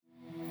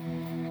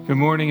Good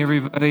morning,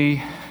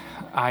 everybody.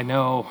 I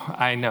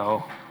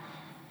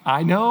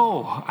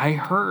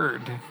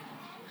heard.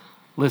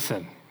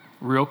 Listen,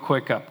 real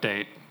quick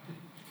update.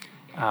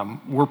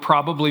 We're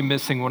probably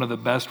missing one of the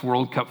best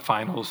World Cup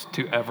finals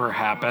to ever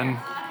happen.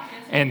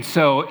 And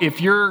so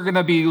if you're going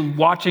to be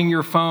watching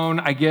your phone,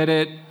 I get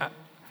it.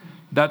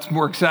 That's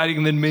more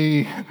exciting than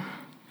me.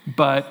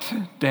 But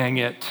dang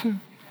it.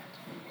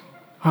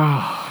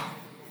 Oh,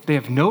 they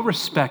have no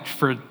respect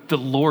for the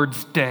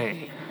Lord's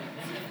day.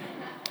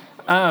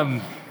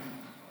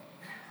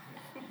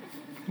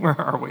 Where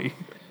are we?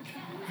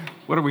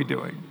 What are we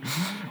doing?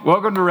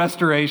 Welcome to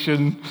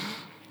Restoration.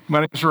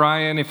 My name is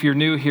Ryan. If you're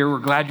new here, we're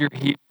glad you're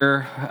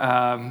here.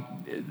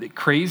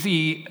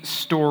 Crazy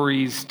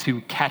stories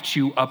to catch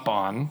you up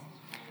on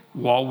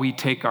while we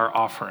take our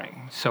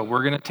offering. So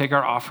we're going to take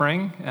our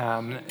offering,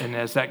 and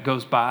as that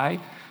goes by,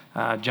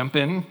 jump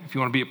in if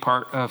you want to be a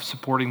part of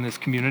supporting this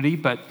community.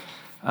 But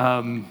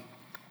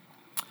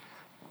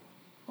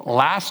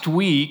last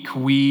week,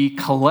 we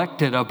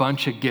collected a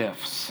bunch of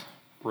gifts,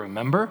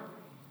 remember?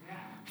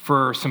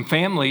 For some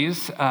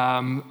families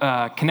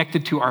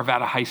connected to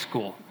Arvada High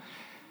School.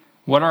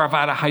 What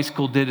Arvada High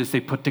School did is they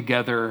put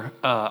together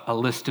a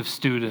list of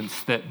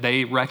students that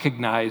they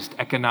recognized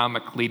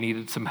economically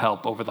needed some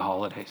help over the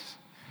holidays.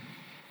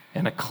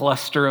 And a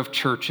cluster of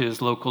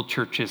churches, local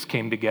churches,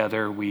 came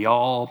together. We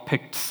all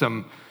picked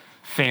some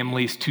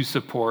families to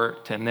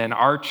support, and then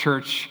our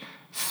church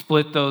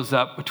split those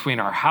up between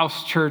our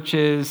house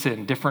churches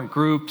and different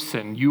groups,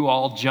 and you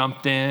all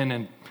jumped in,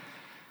 and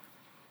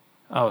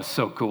oh, it's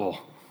so cool.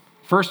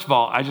 First of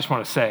all, I just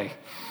want to say,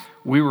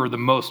 we were the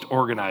most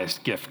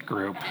organized gift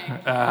group.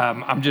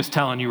 I'm just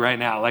telling you right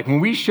now. Like when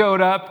we showed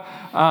up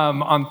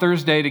on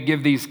Thursday to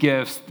give these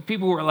gifts, the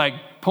people were like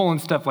pulling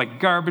stuff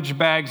like garbage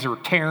bags or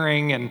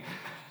tearing, and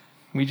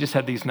we just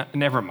had these,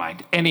 never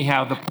mind.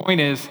 Anyhow, the point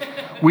is,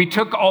 we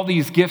took all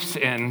these gifts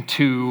in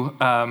to,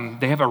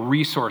 they have a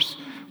resource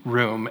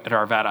room at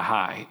Arvada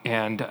High.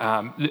 And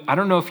I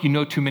don't know if you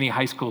know too many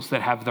high schools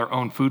that have their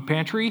own food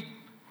pantry,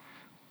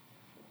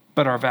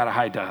 but Arvada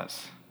High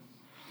does.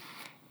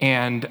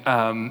 And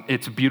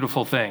it's a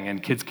beautiful thing,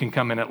 and kids can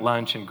come in at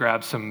lunch and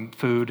grab some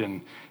food,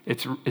 and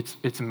it's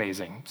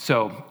amazing.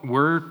 So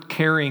we're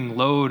carrying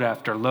load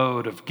after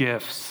load of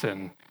gifts,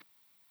 and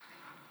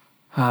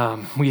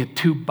we had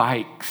 2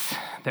 bikes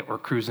that were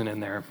cruising in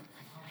there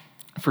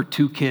for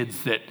 2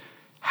 kids that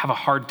have a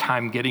hard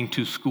time getting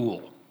to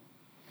school.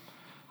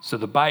 So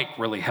the bike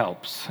really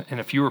helps. And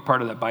if you were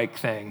part of that bike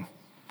thing,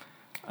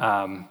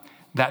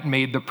 that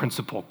made the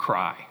principal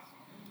cry.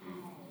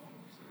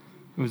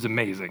 It was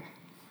amazing.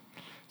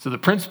 So the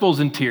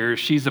principal's in tears.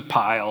 She's a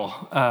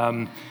pile.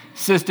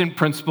 Assistant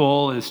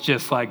principal is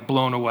just like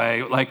blown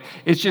away. Like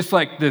it's just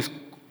like this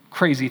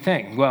crazy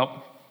thing.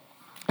 Well,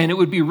 and it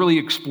would be really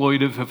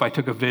exploitive if I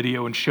took a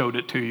video and showed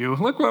it to you.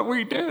 Look what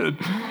we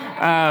did. So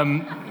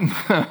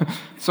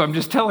I'm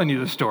just telling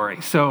you the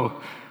story.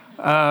 So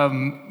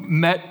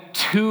met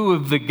 2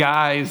 of the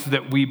guys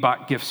that we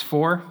bought gifts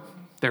for,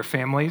 their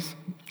families.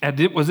 I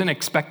wasn't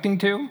expecting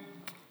to.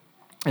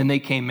 And they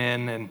came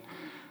in, and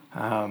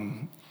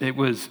it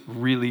was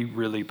really,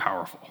 really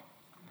powerful.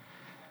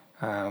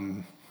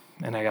 And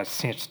I got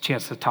a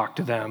chance to talk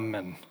to them.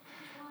 And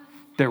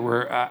there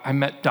were, I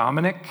met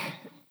Dominic,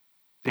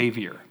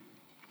 Xavier.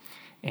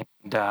 And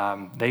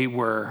they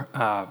were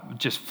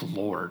just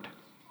floored.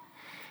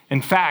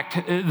 In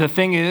fact, the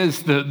thing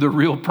is, the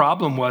real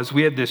problem was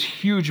we had this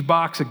huge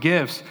box of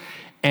gifts,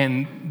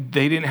 and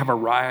they didn't have a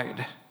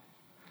ride.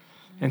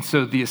 And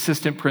so the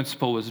assistant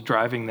principal was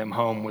driving them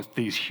home with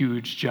these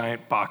huge,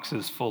 giant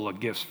boxes full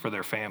of gifts for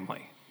their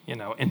family,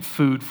 and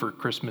food for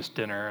Christmas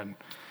dinner. And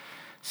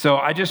so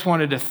I just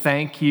wanted to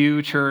thank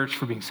you, church,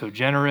 for being so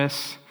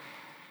generous.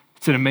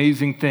 It's an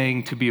amazing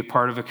thing to be a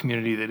part of a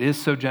community that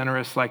is so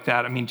generous like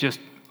that. I mean, just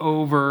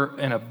over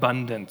an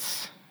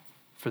abundance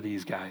for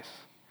these guys.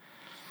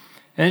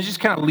 And it just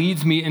kind of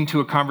leads me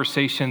into a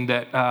conversation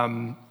that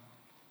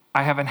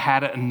I haven't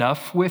had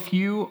enough with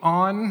you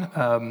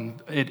on.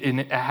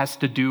 It has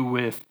to do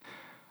with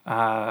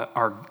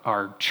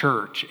our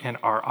church and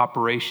our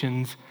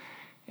operations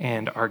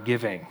and our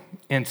giving.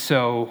 And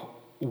so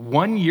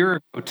 1 year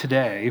ago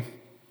today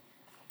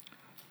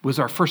was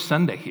our first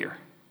Sunday here.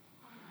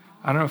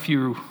 I don't know if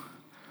you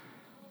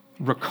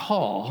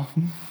recall,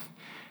 it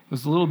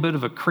was a little bit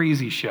of a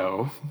crazy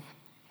show.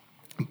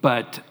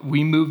 But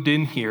we moved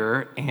in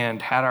here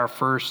and had our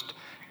first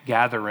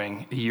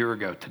gathering a year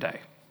ago today.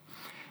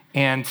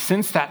 And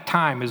since that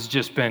time has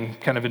just been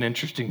kind of an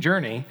interesting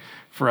journey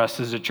for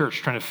us as a church,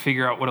 trying to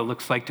figure out what it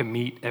looks like to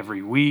meet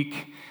every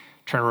week,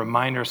 trying to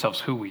remind ourselves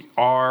who we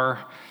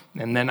are.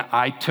 And then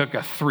I took a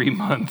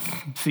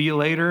 3-month see you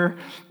later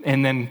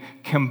and then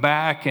come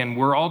back, and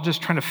we're all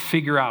just trying to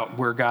figure out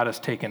where God has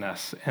taken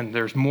us. And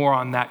there's more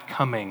on that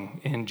coming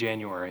in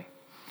January.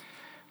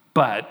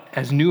 But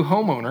as new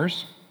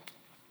homeowners,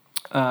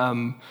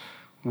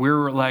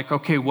 we're like,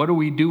 okay, what do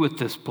we do with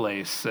this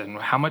place? And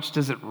how much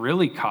does it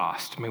really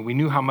cost? I mean, we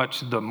knew how much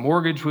the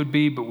mortgage would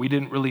be, but we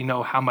didn't really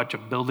know how much a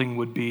building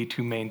would be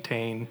to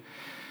maintain.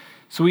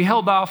 So we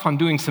held off on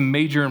doing some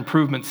major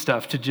improvement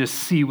stuff to just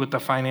see what the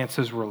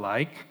finances were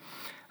like.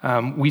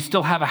 We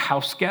still have a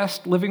house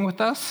guest living with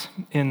us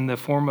in the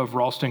form of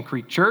Ralston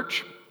Creek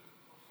Church.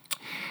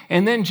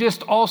 And then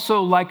just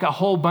also like a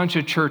whole bunch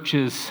of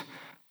churches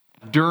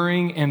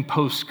during and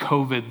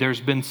post-COVID, there's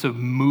been some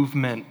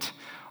movement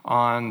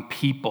on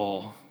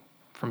people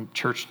from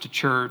church to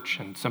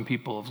church, and some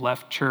people have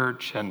left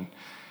church, and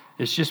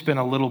it's just been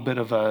a little bit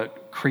of a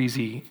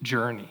crazy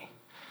journey.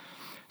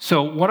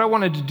 So what I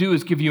wanted to do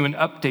is give you an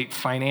update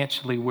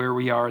financially where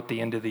we are at the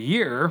end of the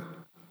year.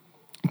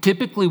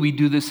 Typically, we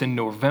do this in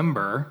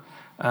November,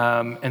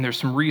 and there's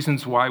some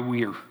reasons why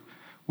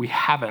we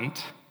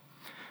haven't.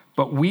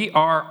 But we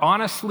are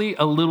honestly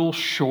a little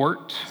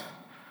short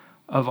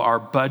of our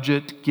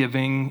budget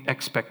giving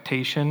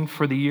expectation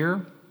for the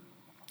year.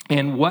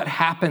 And what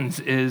happens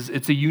is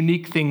it's a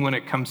unique thing when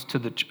it comes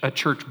to a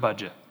church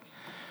budget.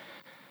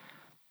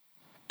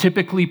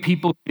 Typically,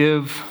 people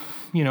give,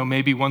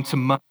 maybe once a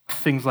month,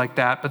 things like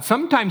that. But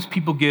sometimes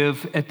people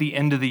give at the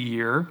end of the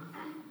year.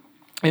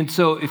 And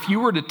so if you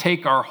were to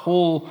take our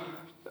whole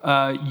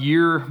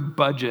year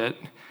budget,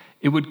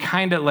 it would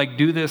kind of like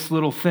do this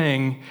little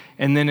thing,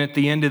 and then at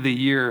the end of the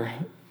year,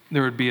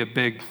 there would be a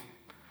big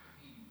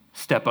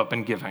step up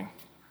in giving.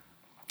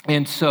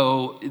 And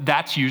so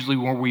that's usually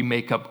where we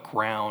make up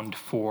ground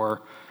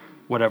for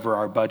whatever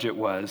our budget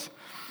was.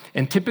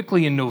 And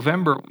typically in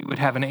November, we would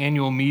have an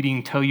annual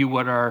meeting, tell you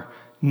what our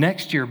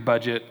next year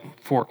budget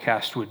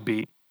forecast would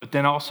be, but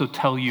then also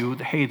tell you,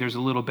 hey, there's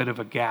a little bit of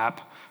a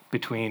gap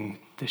between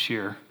this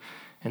year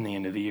and the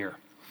end of the year.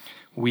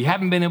 We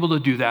haven't been able to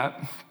do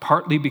that,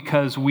 partly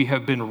because we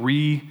have been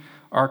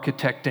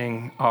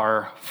re-architecting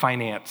our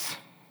finance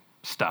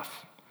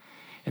stuff.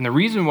 And the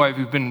reason why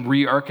we've been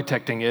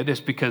re-architecting it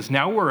is because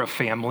now we're a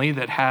family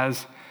that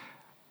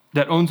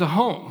owns a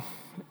home,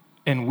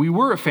 and we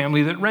were a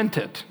family that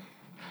rented.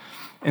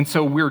 And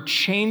so we're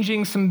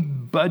changing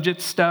some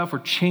budget stuff. We're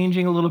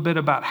changing a little bit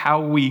about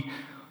how we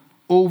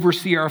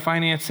oversee our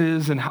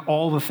finances and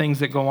all the things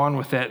that go on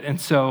with it.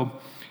 And so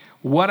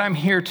what I'm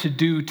here to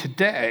do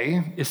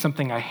today is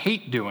something I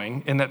hate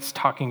doing, and that's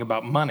talking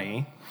about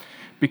money,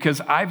 because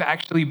I've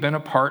actually been a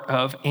part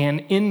of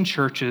and in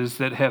churches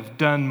that have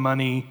done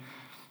money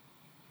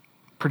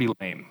pretty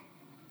lame.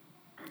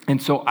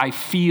 And so I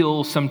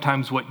feel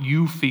sometimes what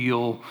you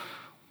feel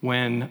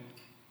when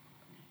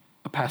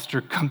a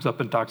pastor comes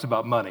up and talks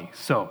about money.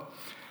 So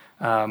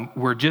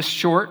we're just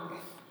short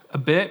a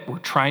bit. We're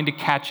trying to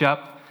catch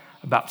up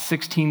about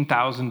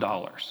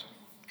 $16,000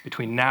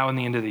 between now and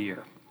the end of the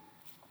year.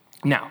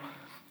 Now,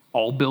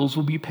 all bills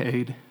will be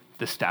paid.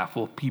 The staff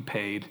will be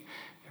paid.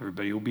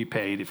 Everybody will be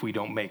paid if we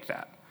don't make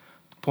that.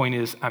 The point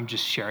is, I'm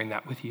just sharing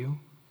that with you.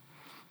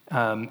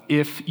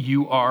 If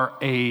you are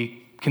a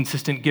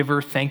consistent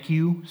giver, thank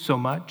you so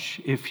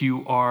much. If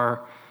you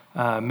are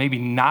maybe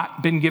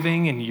not been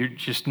giving and you're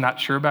just not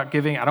sure about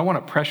giving, I don't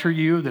want to pressure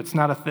you.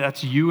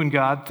 That's you and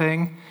God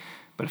thing.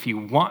 But if you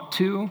want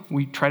to,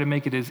 we try to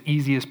make it as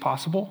easy as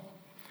possible.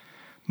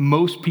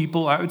 Most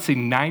people, I would say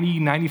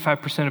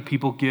 95% of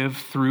people give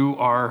through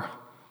our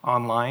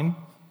online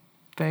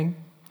thing.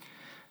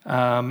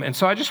 And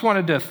so I just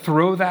wanted to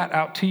throw that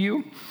out to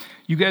you.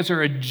 You guys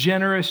are a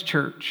generous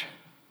church.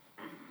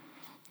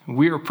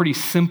 We are a pretty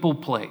simple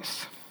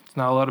place. It's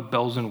not a lot of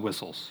bells and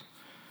whistles.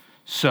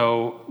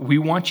 So we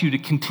want you to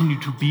continue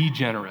to be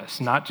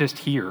generous, not just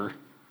here,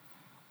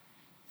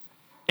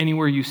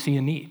 anywhere you see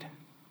a need.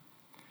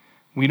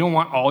 We don't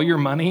want all your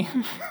money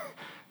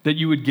that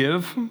you would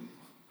give.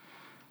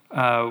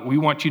 We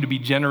want you to be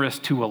generous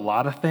to a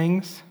lot of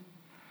things,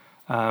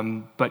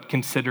 but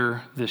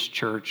consider this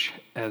church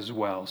as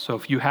well. So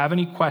if you have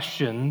any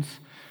questions,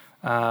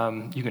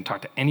 you can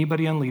talk to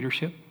anybody on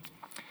leadership.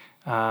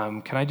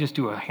 Can I just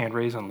do a hand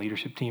raise on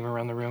leadership team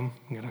around the room?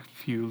 We got a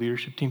few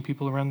leadership team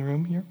people around the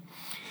room here.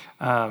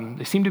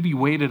 They seem to be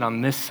weighted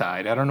on this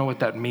side. I don't know what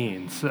that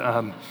means.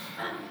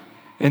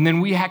 And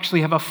then we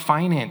actually have a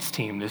finance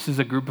team. This is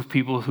a group of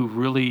people who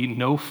really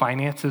know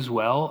finance as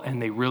well,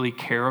 and they really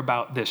care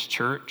about this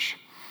church.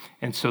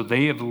 And so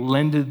they have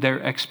lended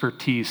their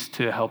expertise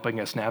to helping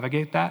us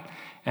navigate that.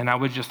 And I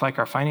would just like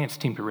our finance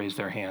team to raise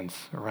their hands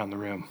around the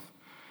room.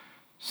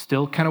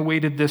 Still kind of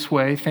weighted this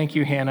way. Thank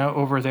you, Hannah,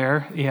 over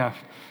there. Yeah.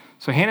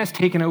 So Hannah's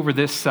taken over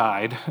this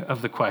side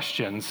of the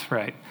questions,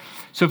 right?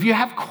 So if you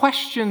have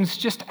questions,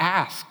 just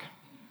ask,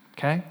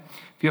 okay?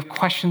 If you have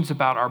questions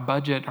about our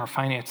budget, our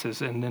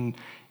finances, and then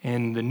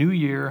in the new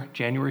year,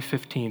 January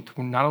 15th,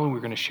 not only we're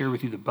going to share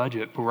with you the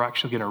budget, but we're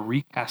actually going to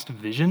recast a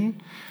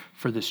vision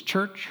for this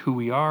church, who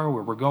we are,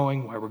 where we're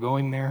going, why we're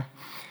going there.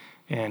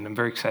 And I'm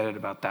very excited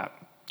about that.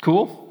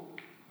 Cool?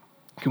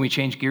 Can we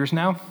change gears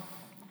now?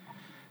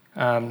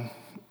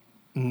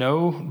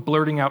 No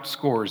blurting out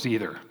scores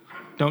either.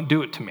 Don't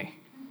do it to me.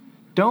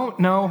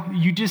 No,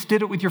 you just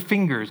did it with your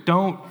fingers.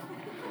 Don't.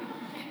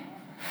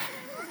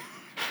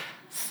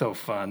 So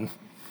fun.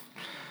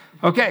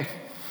 Okay.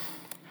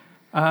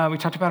 We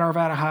talked about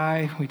Arvada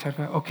High.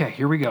 Okay,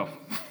 here we go.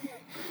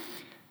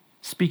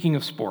 Speaking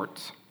of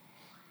sports,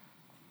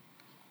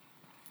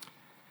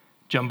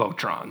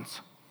 Jumbotrons.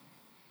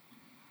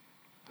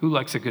 Who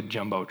likes a good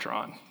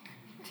Jumbotron,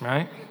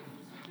 right?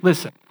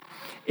 Listen,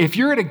 if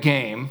you're at a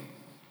game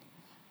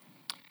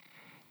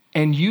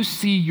and you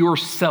see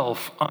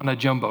yourself on a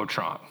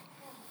Jumbotron,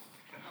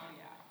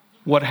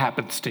 what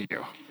happens to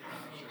you?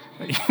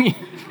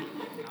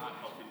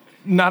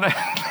 Not a...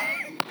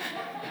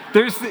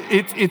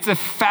 It's a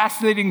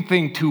fascinating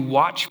thing to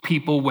watch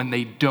people when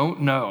they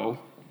don't know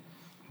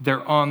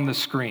they're on the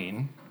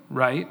screen,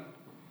 right?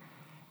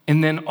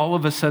 And then all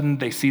of a sudden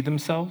they see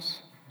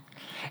themselves.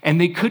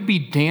 And they could be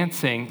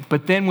dancing,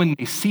 but then when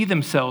they see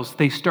themselves,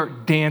 they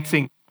start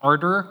dancing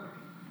harder,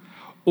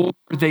 or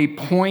they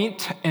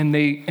point and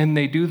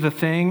they do the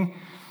thing.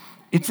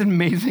 It's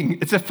amazing.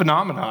 It's a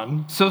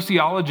phenomenon.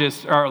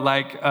 Sociologists are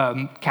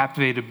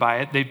captivated by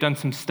it. They've done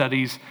some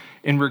studies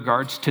in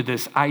regards to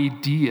this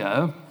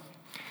idea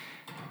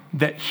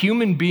that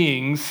human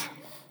beings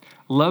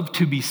love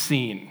to be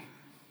seen.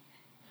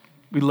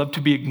 We love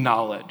to be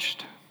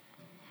acknowledged.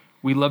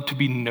 We love to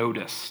be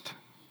noticed.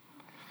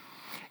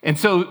 And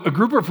so a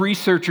group of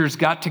researchers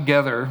got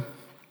together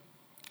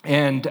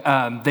and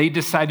they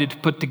decided to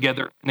put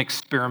together an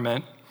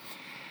experiment.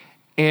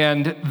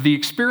 And the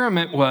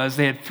experiment was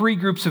they had 3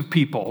 groups of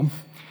people,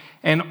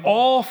 and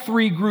all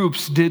 3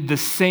 groups did the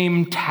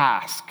same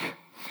task.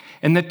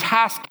 And the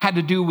task had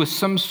to do with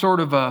some sort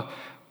of a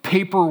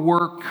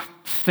paperwork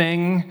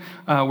thing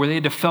where they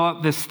had to fill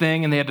out this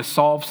thing and they had to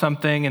solve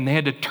something and they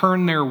had to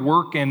turn their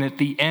work in at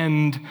the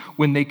end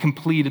when they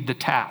completed the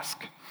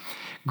task.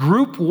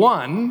 Group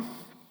 1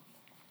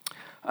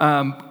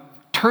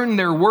 turned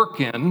their work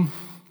in,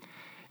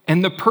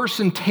 and the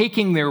person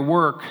taking their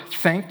work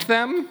thanked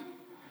them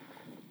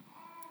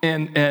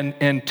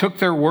and took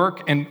their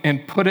work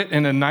and put it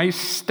in a nice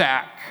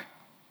stack.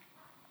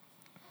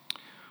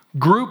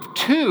 Group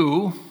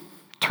 2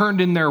 turned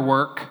in their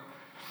work,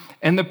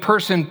 and the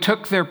person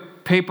took their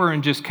paper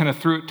and just kind of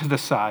threw it to the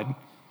side.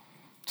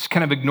 Just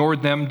kind of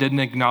ignored them, didn't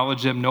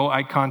acknowledge them, no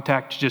eye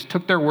contact, just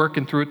took their work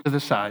and threw it to the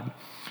side.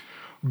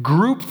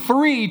 Group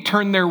 3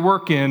 turned their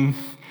work in,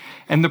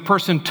 and the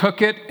person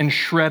took it and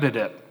shredded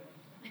it.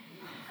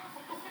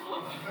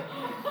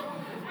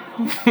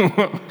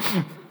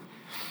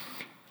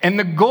 And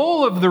the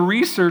goal of the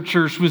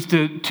researchers was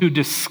to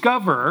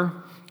discover,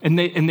 and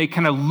they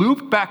kind of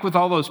looped back with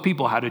all those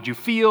people. How did you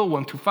feel?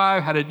 1 through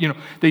 5.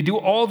 They do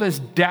all this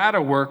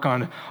data work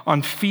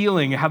on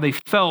feeling, how they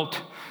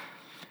felt.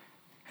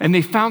 And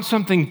they found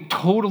something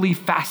totally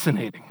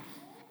fascinating.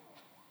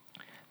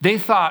 They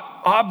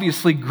thought,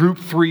 obviously, group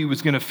 3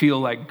 was going to feel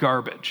like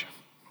garbage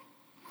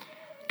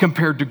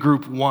compared to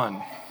group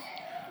 1.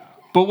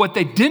 But what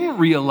they didn't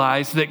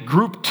realize that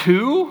group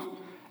 2,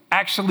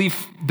 actually,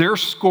 their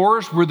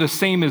scores were the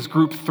same as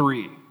group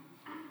 3.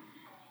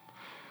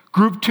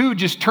 Group 2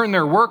 just turned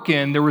their work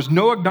in. There was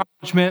no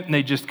acknowledgement, and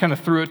they just kind of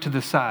threw it to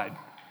the side.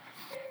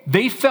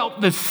 They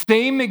felt the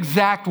same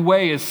exact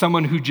way as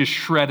someone who just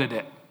shredded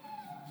it.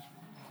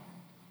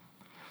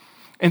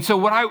 And so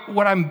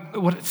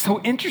what's so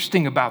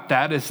interesting about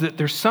that is that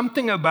there's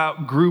something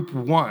about group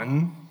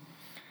 1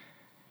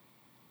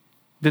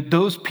 that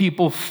those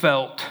people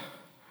felt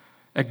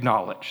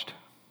acknowledged.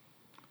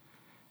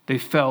 They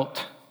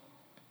felt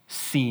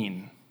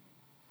seen.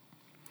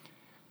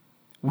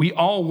 We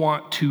all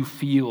want to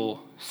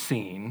feel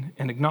seen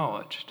and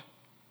acknowledged.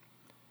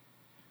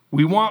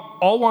 We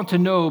all want to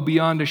know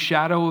beyond a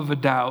shadow of a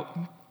doubt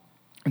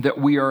that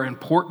we are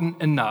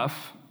important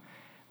enough,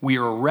 we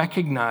are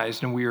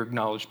recognized, and we are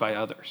acknowledged by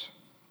others.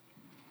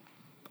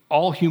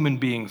 All human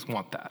beings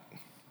want that.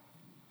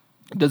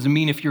 It doesn't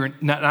mean if you're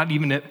not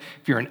even if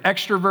you're an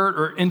extrovert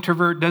or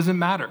introvert, doesn't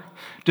matter.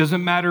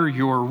 Doesn't matter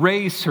your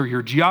race or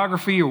your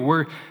geography or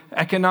where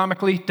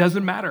economically,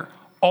 doesn't matter.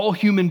 All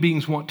human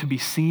beings want to be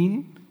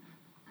seen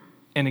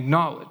and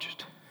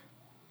acknowledged.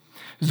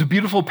 There's a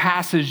beautiful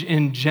passage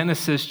in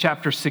Genesis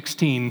chapter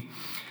 16.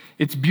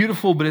 It's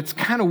beautiful, but it's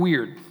kind of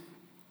weird.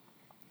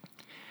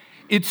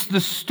 It's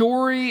the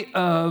story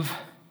of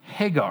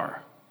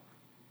Hagar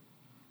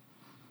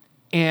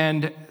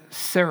and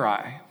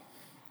Sarai.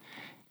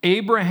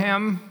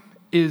 Abraham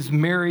is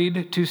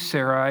married to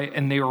Sarai,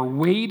 and they are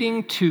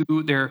waiting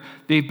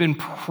they've been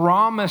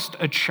promised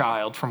a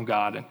child from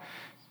God. And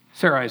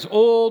Sarai is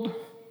old,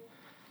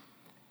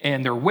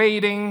 and they're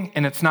waiting,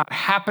 and it's not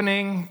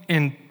happening.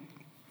 And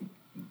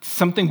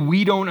something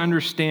we don't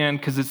understand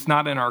because it's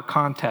not in our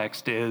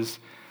context is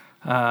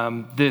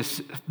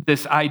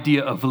this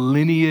idea of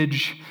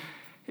lineage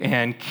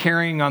and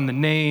carrying on the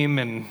name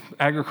and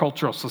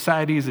agricultural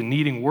societies and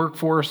needing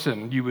workforce,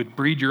 and you would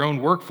breed your own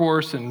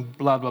workforce and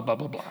blah, blah, blah,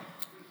 blah, blah.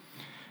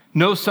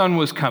 No son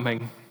was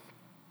coming.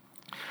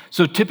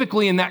 So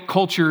typically in that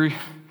culture,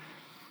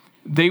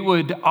 they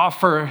would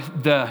offer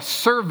the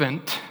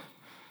servant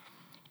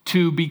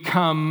to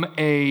become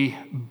a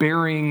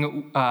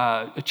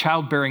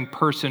childbearing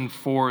person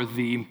for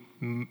the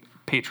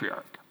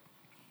patriarch.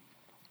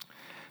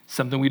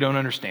 Something we don't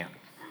understand.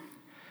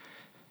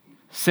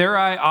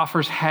 Sarai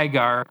offers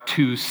Hagar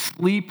to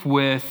sleep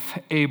with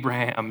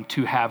Abraham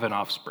to have an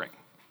offspring.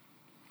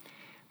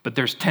 But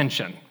there's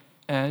tension,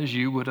 as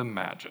you would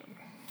imagine.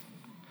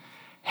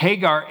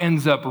 Hagar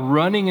ends up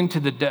running into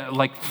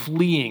like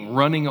fleeing,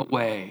 running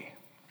away.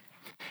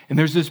 And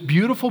there's this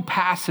beautiful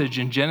passage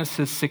in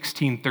Genesis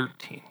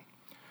 16:13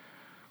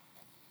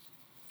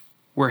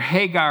 where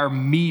Hagar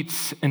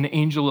meets an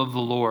angel of the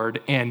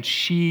Lord, and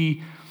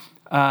she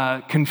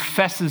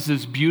confesses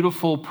this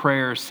beautiful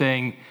prayer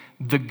saying,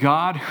 "The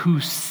God who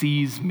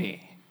sees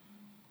me."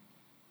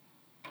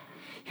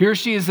 Here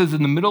she is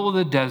in the middle of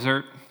the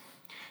desert.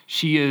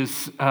 She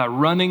is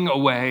running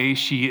away.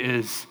 She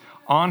is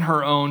on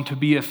her own. To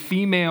be a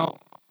female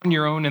on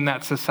your own in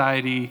that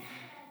society,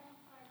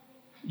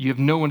 you have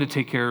no one to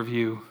take care of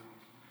you.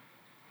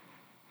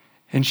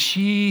 And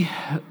she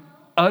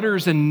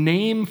utters a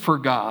name for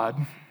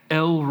God,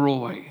 El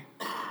Roi.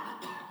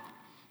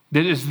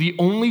 That is the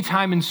only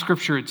time in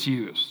Scripture it's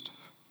used.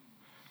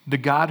 The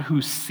God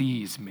who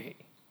sees me.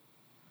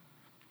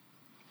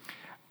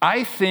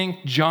 I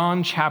think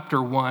John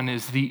chapter 1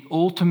 is the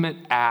ultimate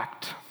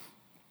act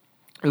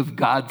of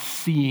God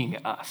seeing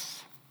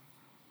us.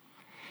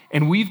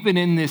 And we've been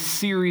in this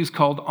series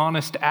called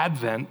Honest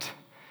Advent,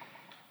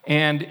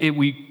 and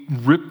we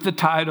ripped the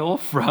title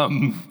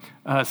from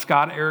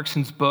Scott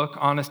Erickson's book,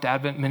 Honest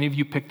Advent. Many of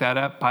you picked that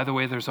up. By the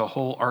way, there's a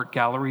whole art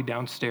gallery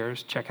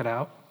downstairs. Check it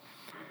out.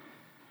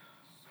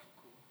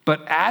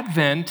 But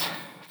Advent,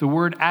 the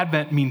word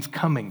Advent means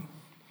coming.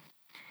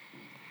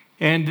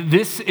 And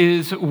this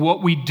is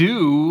what we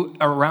do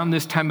around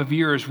this time of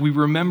year is we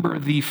remember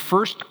the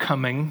first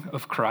coming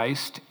of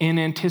Christ in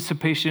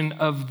anticipation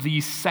of the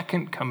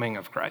second coming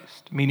of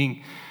Christ,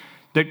 meaning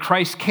that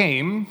Christ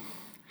came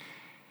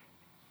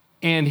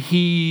and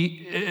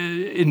he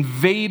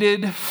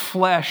invaded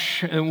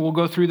flesh, and we'll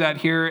go through that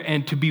here,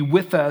 and to be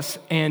with us,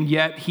 and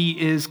yet he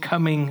is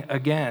coming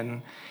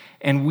again.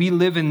 And we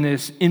live in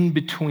this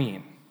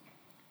in-between,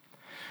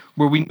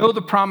 where we know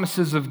the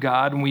promises of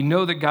God, and we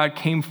know that God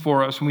came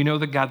for us, and we know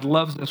that God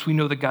loves us, we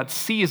know that God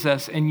sees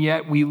us, and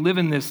yet we live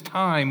in this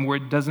time where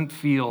it doesn't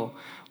feel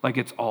like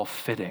it's all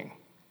fitting.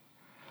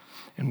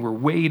 And we're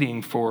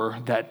waiting for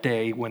that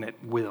day when it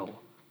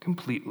will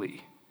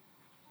completely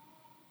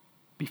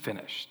be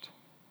finished.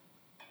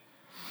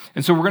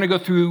 And so we're going to go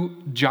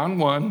through John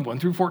 1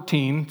 through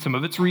 14. Some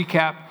of it's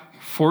recap,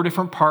 4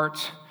 different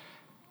parts.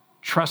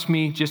 Trust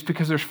me, just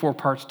because there's 4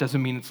 parts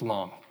doesn't mean it's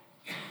long.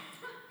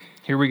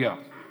 Here we go.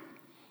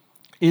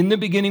 In the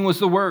beginning was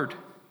the Word,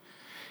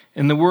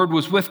 and the Word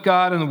was with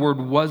God, and the Word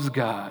was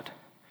God.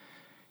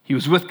 He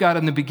was with God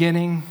in the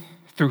beginning.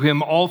 Through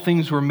him all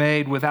things were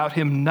made. Without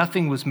him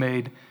nothing was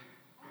made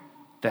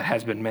that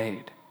has been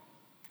made.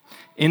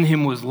 In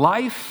him was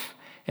life,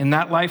 and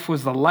that life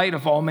was the light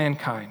of all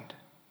mankind.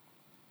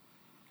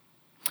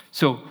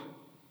 So,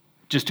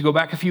 just to go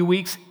back a few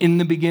weeks, in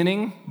the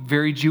beginning,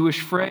 very Jewish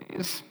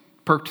phrase,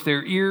 perked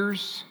their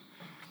ears.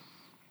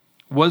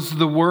 Was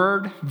the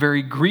Word,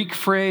 very Greek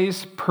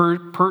phrase,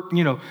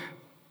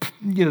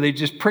 they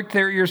just pricked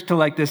their ears to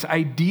like this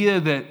idea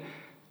that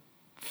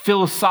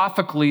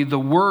philosophically the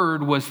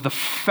Word was the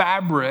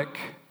fabric,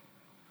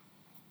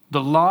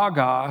 the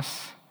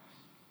logos,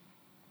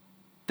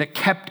 that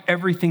kept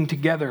everything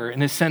together,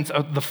 in a sense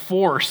of the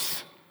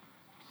force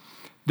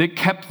that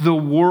kept the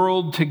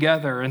world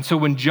together. And so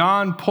when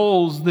John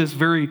pulls this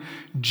very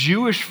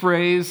Jewish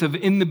phrase of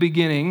in the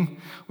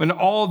beginning, when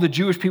all the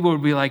Jewish people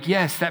would be like,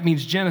 yes, that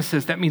means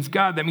Genesis, that means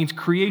God, that means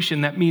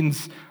creation, that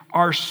means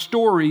our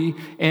story,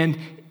 and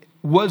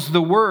was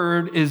the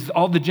Word, is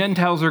all the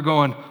Gentiles are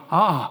going,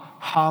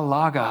 ha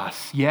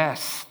logos,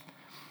 yes.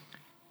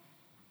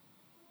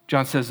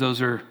 John says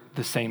those are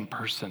the same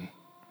person.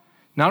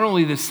 Not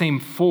only the same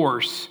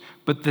force,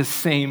 but the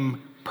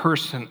same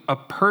person. A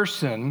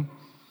person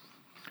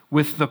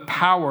with the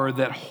power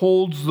that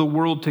holds the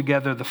world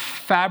together, the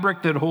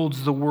fabric that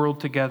holds the world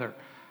together.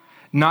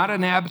 Not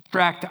an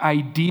abstract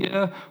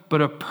idea,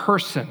 but a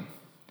person.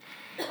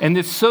 And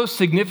it's so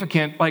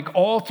significant, like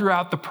all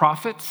throughout the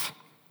prophets.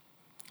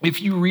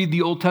 If you read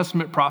the Old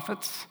Testament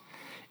prophets,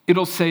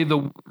 it'll say the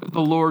word of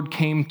the Lord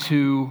came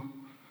to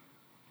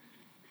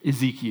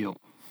Ezekiel,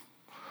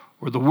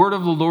 or the word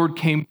of the Lord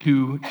came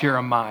to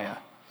Jeremiah.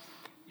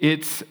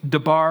 It's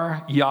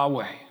Debar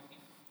Yahweh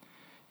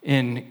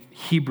in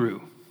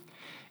Hebrew.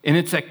 And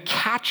it's a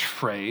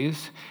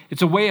catchphrase.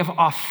 It's a way of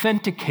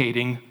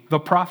authenticating the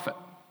prophet.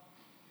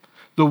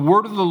 The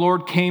word of the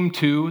Lord came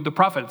to the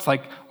prophet. It's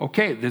like,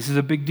 okay, this is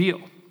a big deal.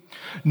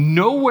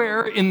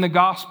 Nowhere in the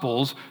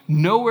Gospels,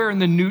 nowhere in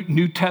the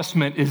New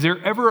Testament is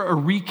there ever a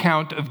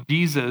recount of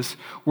Jesus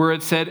where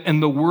it said,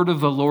 and the word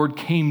of the Lord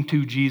came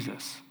to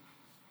Jesus.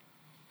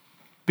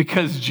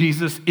 Because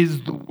Jesus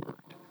is the Word.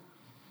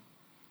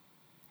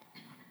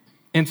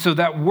 And so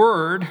that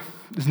word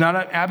is not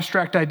an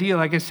abstract idea.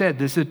 Like I said,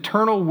 this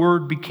eternal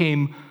Word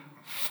became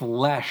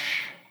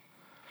flesh.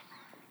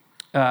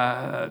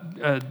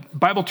 A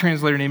Bible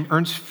translator named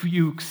Ernst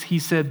Fuchs, he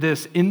said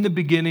this: in the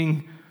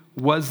beginning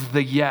was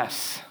the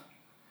yes,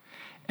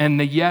 and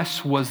the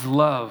yes was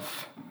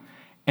love,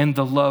 and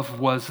the love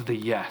was the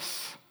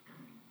yes.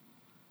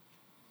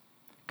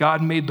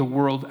 God made the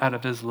world out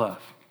of his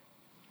love.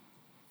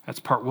 That's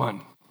part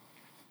 1.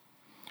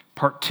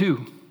 Part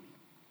 2.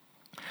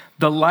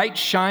 The light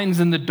shines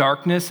in the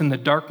darkness, and the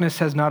darkness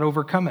has not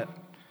overcome it.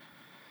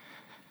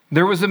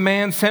 There was a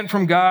man sent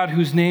from God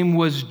whose name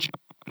was John.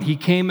 He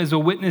came as a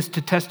witness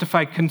to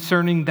testify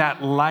concerning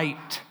that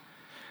light,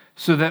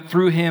 so that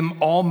through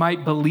him all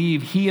might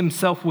believe. He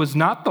himself was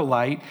not the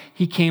light.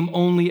 He came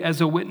only as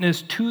a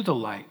witness to the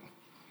light.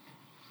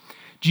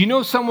 Do you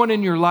know someone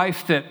in your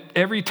life that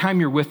every time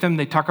you're with them,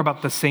 they talk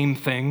about the same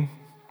thing?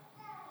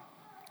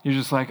 You're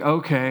just like,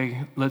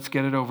 okay, let's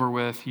get it over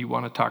with. You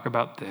want to talk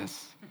about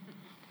this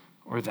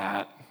or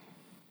that.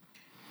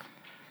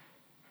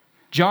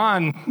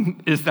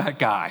 John is that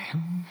guy.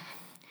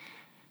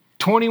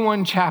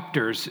 21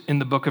 chapters in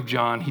the book of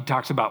John, he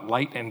talks about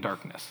light and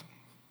darkness.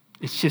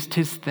 It's just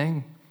his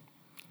thing.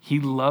 He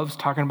loves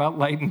talking about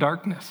light and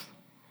darkness.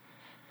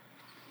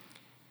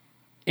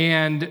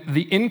 And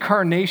the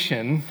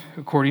incarnation,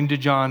 according to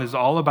John, is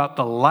all about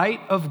the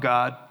light of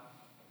God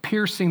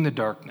piercing the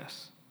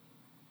darkness.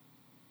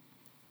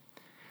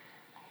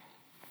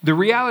 The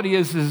reality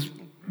is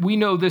we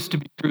know this to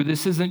be true.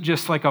 This isn't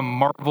just like a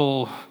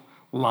Marvel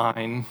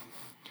line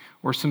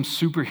or some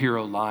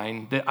superhero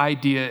line. The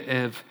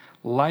idea of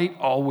light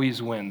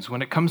always wins.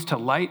 When it comes to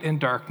light and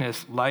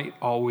darkness, light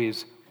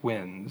always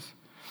wins.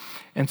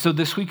 And so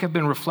this week I've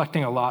been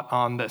reflecting a lot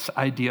on this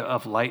idea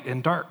of light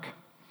and dark.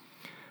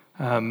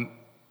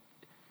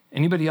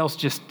 Anybody else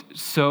just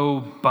so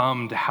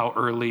bummed how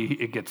early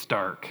it gets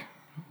dark?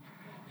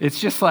 It's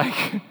just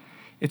like,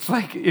 it's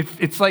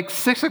like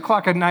 6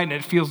 o'clock at night and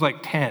it feels like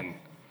 10.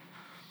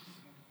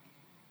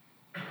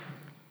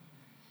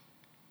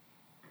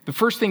 The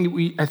first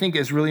thing I think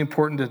is really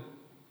important to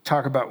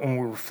talk about when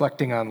we're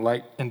reflecting on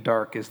light and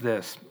dark is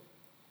this.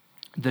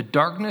 The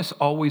darkness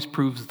always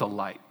proves the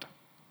light.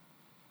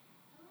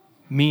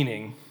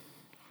 Meaning,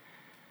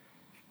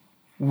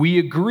 we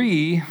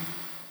agree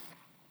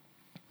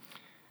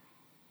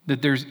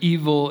that there's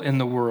evil in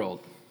the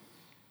world.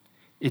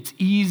 It's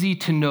easy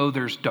to know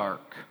there's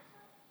dark.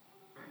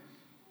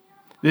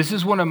 This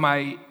is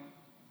the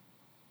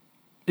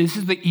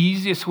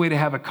easiest way to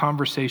have a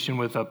conversation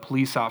with a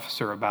police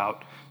officer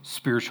about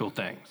spiritual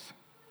things.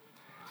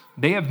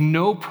 They have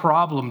no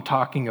problem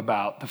talking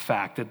about the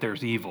fact that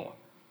there's evil.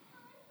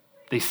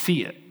 They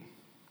see it,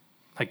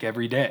 like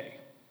every day.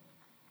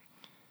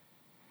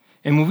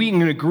 And when we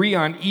can agree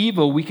on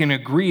evil, we can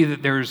agree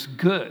that there's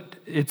good.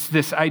 It's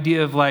this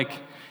idea of like,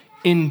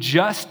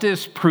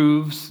 injustice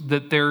proves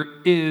that there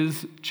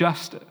is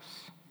justice.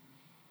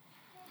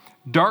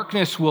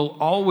 Darkness will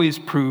always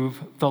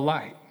prove the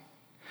light.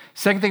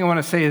 Second thing I want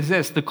to say is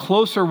this. The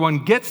closer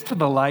one gets to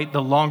the light,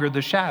 the longer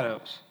the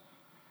shadows.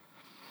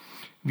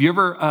 Have you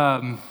ever,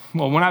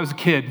 when I was a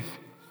kid,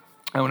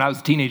 and when I was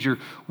a teenager,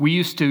 we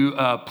used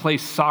to play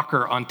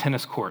soccer on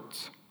tennis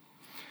courts.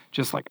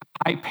 Just like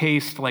a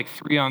high-paced, like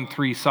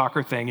 3-on-3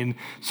 soccer thing. And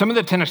some of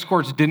the tennis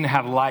courts didn't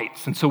have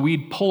lights. And so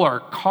we'd pull our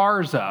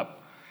cars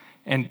up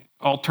and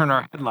all turn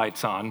our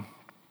headlights on.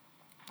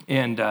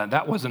 And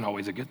that wasn't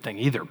always a good thing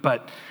either.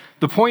 But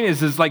the point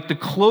is like the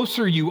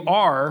closer you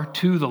are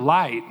to the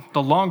light,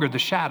 the longer the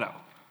shadow.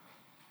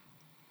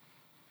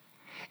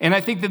 And I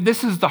think that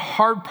this is the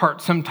hard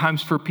part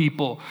sometimes for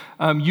people.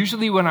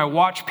 Usually when I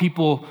watch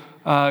people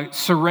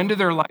surrender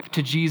their life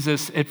to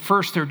Jesus, at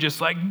first they're just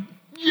like,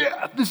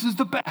 yeah, this is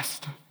the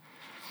best.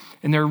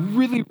 And they're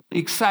really,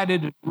 really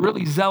excited, and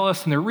really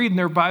zealous, and they're reading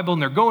their Bible,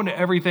 and they're going to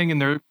everything,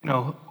 and they're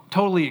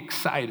totally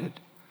excited.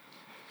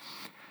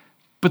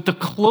 But the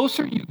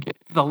closer you get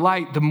to the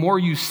light, the more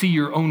you see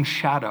your own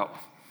shadow.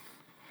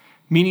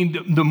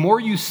 Meaning the more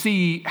you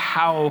see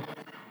how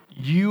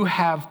you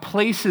have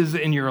places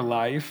in your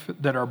life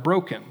that are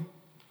broken.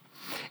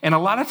 And a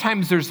lot of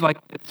times there's like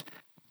this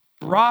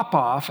drop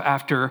off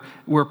after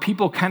where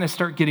people kind of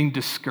start getting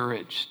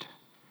discouraged.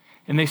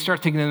 And they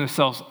start thinking to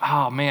themselves,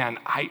 oh man,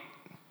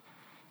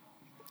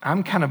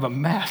 I'm kind of a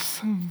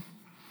mess.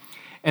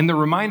 And the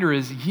reminder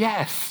is,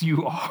 yes,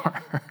 you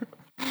are.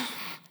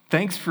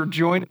 Thanks for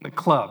joining the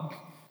club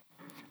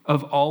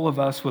of all of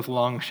us with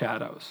long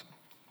shadows.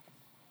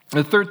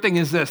 The third thing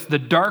is this: the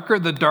darker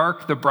the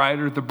dark, the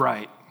brighter the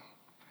bright.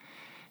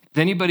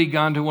 Has anybody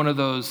gone to one of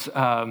those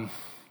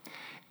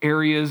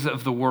areas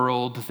of the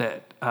world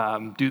that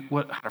do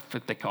what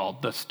they call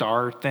the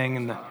star thing?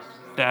 And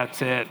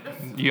that's it.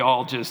 You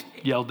all just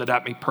yelled it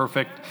at me.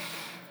 Perfect.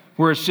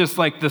 Where it's just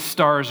like the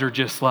stars are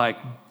just like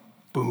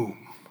boom.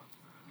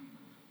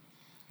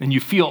 And you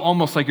feel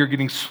almost like you're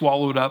getting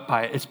swallowed up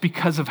by it. It's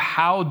because of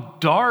how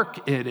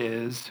dark it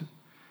is.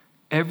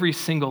 Every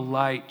single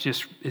light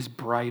just is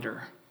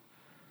brighter.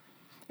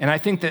 And I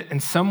think that in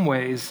some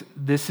ways,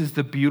 this is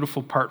the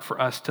beautiful part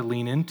for us to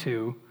lean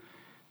into,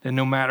 that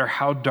no matter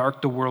how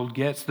dark the world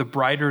gets, the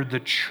brighter the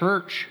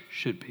church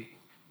should be.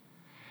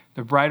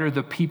 The brighter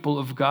the people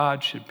of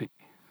God should be.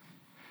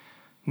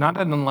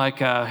 Not in like,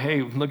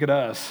 hey, look at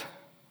us.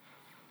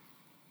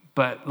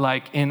 But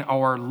like in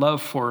our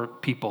love for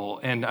people.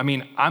 And I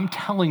mean, I'm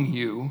telling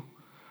you,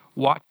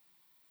 watch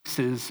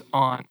faces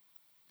on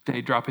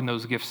day dropping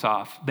those gifts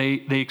off.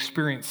 They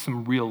experience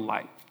some real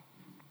light.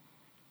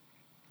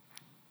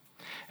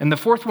 And the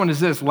fourth one is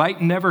this: light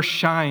never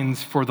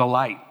shines for the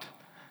light.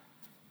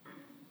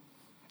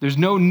 There's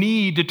no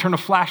need to turn a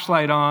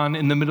flashlight on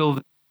in the middle of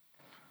the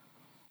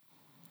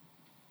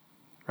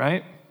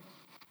right?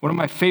 One of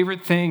my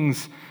favorite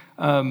things,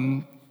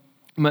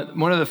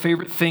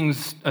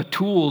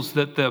 tools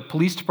that the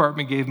police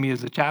department gave me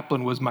as a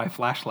chaplain was my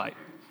flashlight.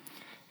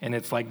 And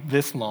it's like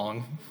this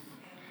long.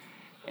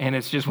 And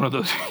it's just one of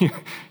those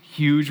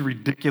huge,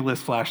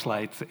 ridiculous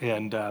flashlights.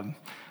 And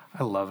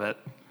I love it.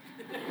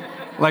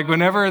 Like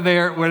whenever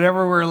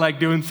we're like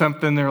doing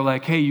something, they're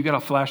like, hey, you got a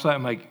flashlight?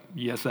 I'm like,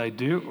 yes, I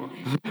do.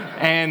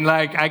 And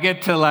like, I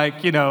get to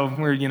like,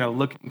 we're,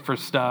 looking for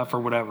stuff or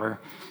whatever.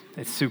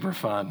 It's super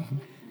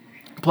fun.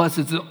 Plus,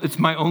 it's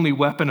my only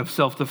weapon of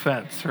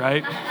self-defense,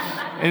 right?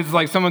 It's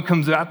like someone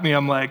comes at me,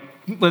 I'm like,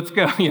 let's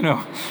go,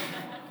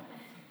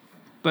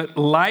 But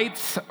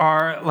lights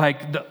are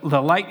like,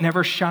 the light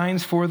never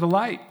shines for the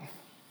light.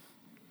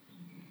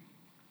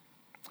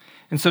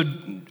 And so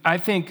I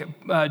think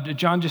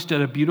John just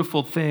did a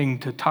beautiful thing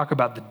to talk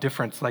about the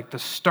difference, like the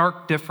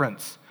stark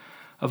difference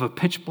of a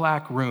pitch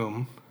black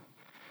room,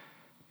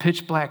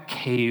 pitch black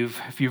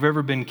cave, if you've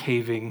ever been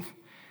caving,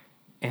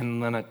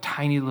 and then a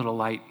tiny little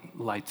light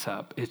lights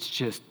up. It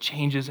just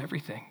changes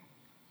everything.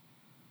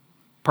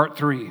 Part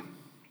 3.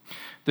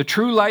 The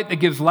true light that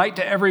gives light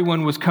to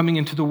everyone was coming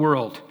into the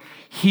world.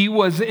 He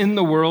was in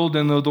the world,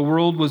 and though the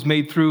world was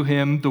made through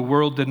him, the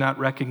world did not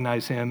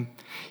recognize him.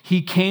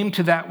 He came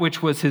to that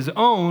which was his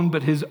own,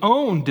 but his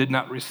own did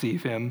not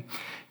receive him.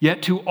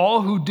 Yet to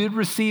all who did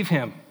receive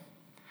him,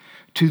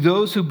 to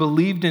those who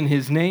believed in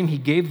his name, he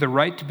gave the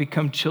right to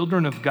become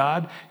children of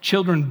God,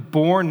 children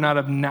born not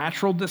of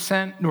natural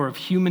descent, nor of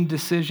human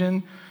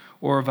decision,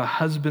 or of a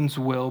husband's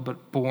will,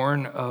 but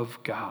born of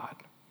God.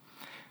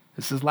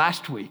 This is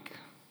last week.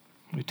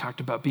 We talked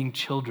about being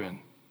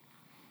children.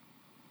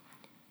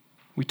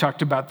 We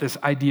talked about this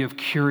idea of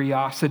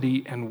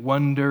curiosity and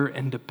wonder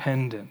and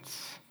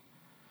dependence.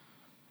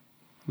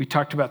 We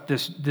talked about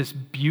this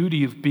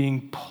beauty of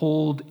being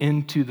pulled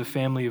into the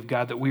family of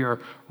God, that we are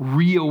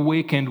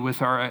reawakened with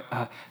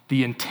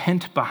the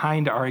intent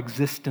behind our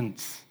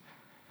existence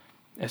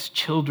as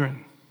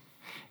children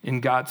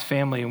in God's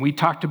family. And we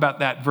talked about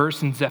that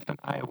verse in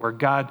Zephaniah where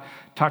God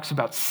talks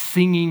about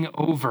singing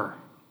over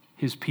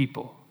his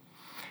people.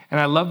 And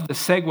I love the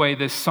segue,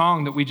 this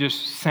song that we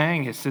just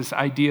sang. It's this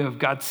idea of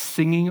God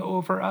singing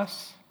over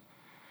us.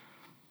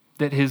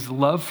 That his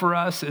love for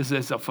us is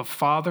as of a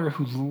father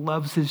who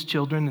loves his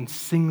children and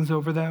sings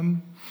over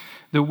them.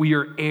 That we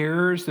are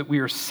heirs, that we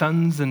are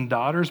sons and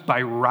daughters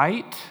by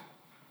right,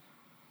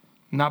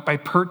 not by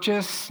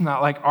purchase,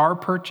 not like our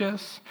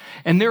purchase.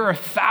 And there are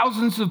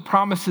thousands of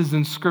promises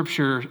in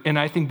Scripture, and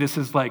I think this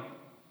is like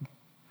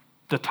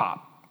the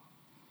top.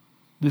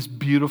 This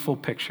beautiful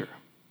picture.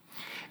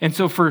 And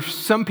so for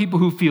some people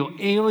who feel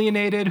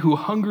alienated, who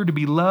hunger to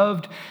be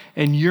loved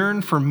and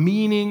yearn for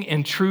meaning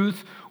and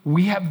truth,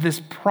 we have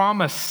this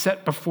promise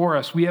set before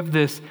us. We have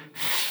this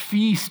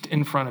feast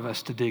in front of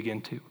us to dig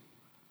into.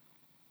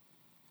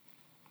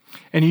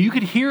 And you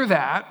could hear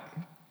that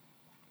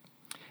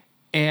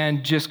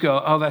and just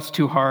go, oh, that's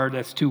too hard,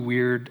 that's too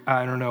weird,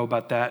 I don't know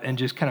about that, and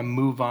just kind of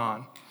move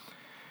on.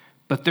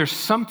 But there's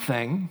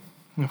something,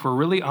 if we're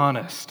really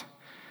honest,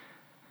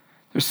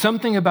 there's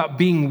something about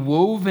being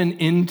woven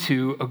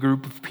into a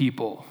group of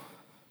people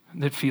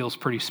that feels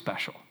pretty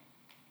special,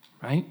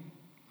 right?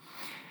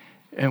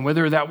 And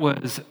whether that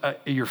was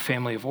your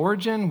family of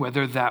origin,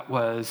 whether that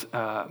was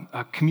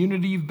a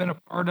community you've been a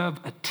part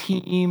of, a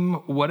team,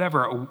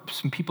 whatever,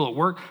 some people at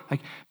work, like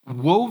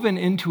woven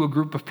into a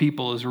group of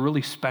people is a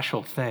really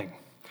special thing.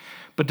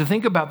 But to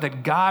think about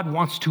that God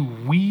wants to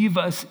weave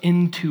us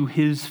into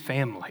his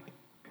family.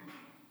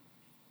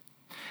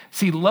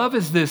 See, love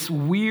is this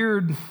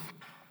weird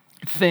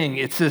thing.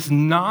 It's this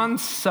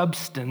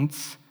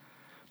non-substance,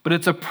 but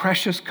it's a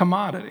precious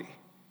commodity.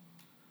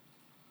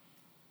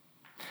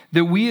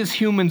 That we as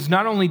humans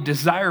not only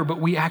desire, but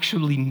we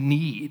actually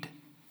need.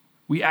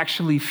 We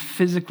actually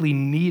physically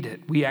need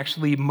it. We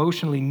actually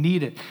emotionally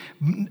need it.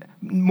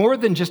 More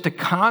than just a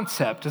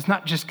concept. It's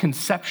not just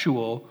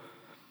conceptual,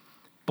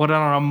 but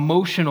on an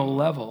emotional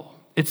level.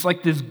 It's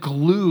like this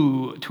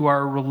glue to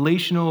our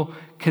relational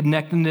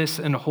connectedness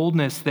and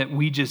wholeness that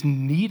we just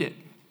need it.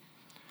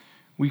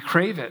 We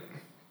crave it.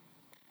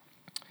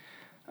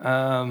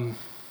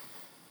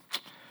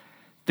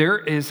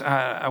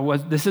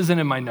 This isn't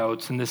in my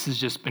notes, and this has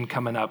just been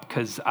coming up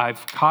because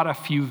I've caught a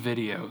few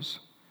videos.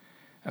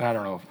 And I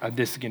don't know,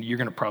 you're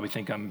going to probably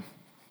think I'm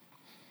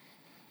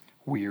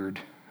weird.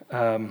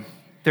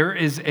 There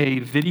is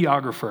a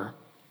videographer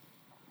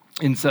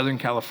in Southern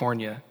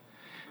California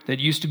that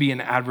used to be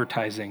in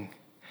advertising,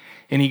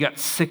 and he got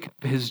sick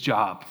of his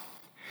job.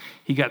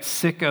 He got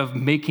sick of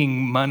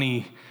making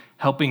money,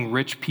 helping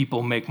rich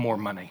people make more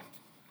money.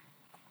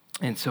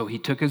 And so he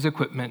took his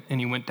equipment and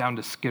he went down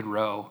to Skid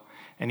Row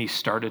and he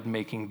started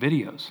making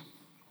videos,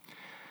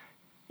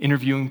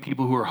 interviewing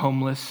people who are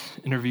homeless,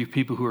 interview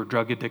people who are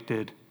drug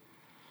addicted.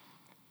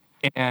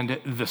 And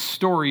the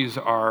stories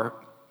are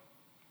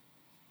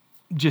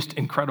just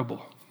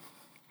incredible.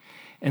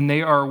 And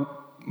they are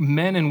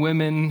men and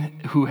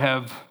women who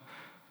have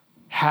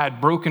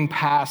had broken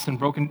past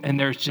and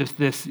there's just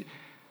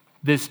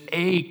this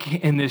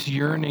ache and this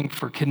yearning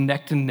for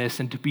connectedness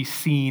and to be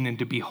seen and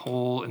to be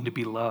whole and to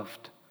be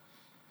loved.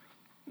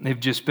 They've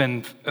just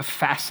been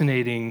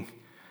fascinating.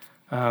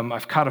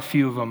 I've caught a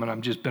few of them and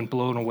I've just been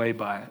blown away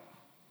by it.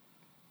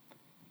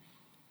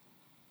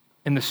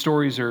 And the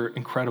stories are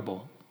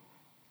incredible.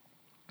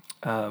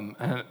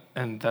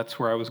 And that's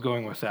where I was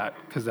going with that,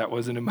 because that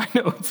wasn't in my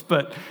notes.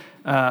 But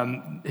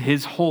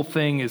his whole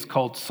thing is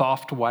called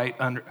soft white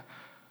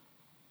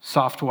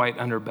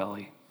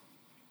underbelly.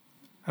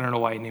 I don't know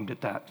why he named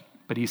it that,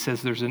 but he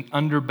says there's an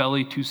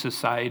underbelly to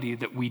society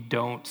that we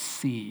don't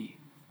see.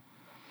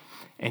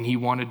 And he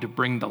wanted to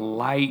bring the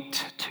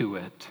light to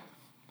it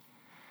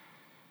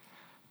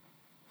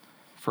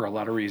for a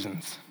lot of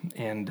reasons.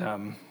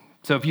 And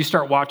so if you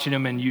start watching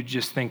him and you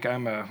just think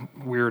I'm a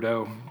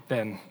weirdo,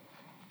 then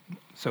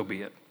so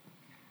be it.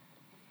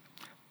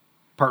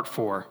 Part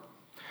 4.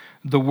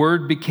 The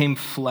Word became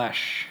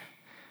flesh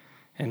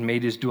and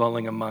made his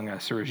dwelling among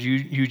us. Or as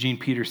Eugene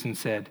Peterson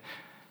said,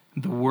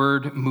 the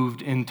Word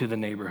moved into the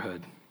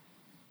neighborhood.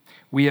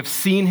 We have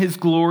seen his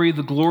glory,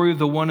 the glory of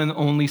the one and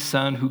only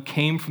Son who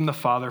came from the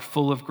Father,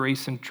 full of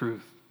grace and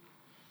truth.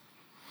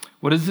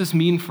 What does this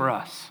mean for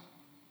us?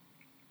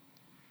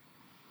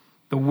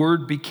 The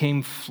Word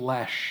became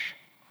flesh.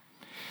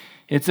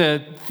 It's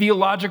a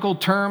theological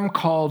term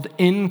called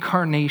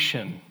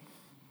incarnation.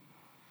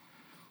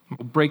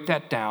 We'll break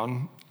that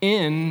down.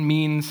 In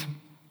means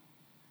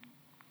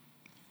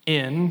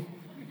in.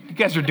 You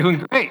guys are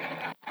doing great.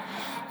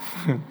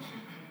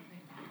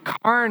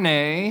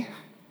 Carne,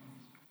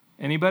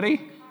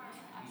 anybody?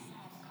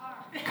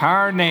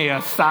 Carne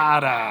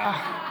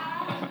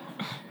asada.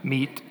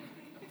 Meat.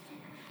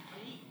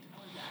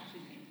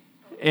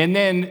 And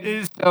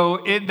then,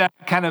 so that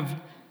kind of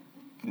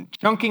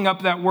chunking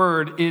up that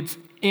word, it's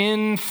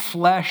in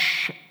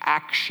flesh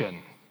action.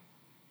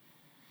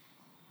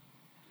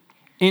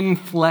 In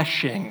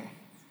fleshing.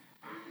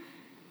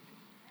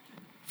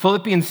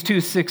 Philippians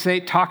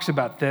 2:6-8 talks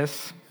about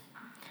this.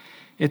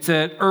 It's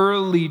an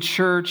early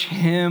church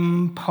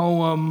hymn,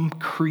 poem,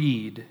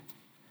 creed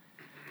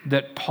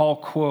that Paul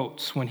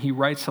quotes when he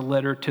writes a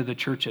letter to the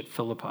church at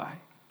Philippi.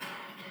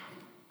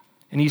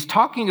 And he's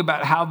talking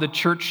about how the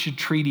church should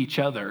treat each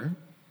other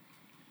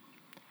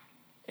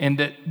and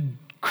that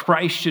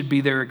Christ should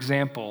be their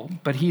example.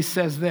 But he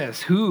says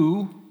this,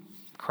 who,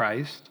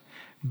 Christ,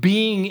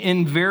 being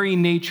in very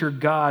nature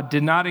God,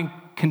 did not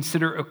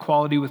consider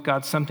equality with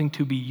God something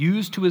to be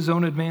used to his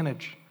own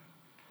advantage.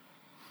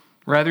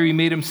 Rather, he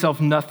made himself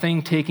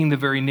nothing, taking the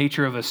very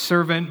nature of a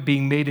servant,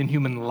 being made in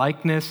human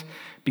likeness,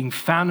 being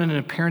found in an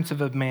appearance of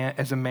a man,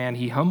 as a man,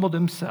 he humbled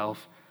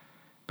himself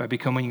by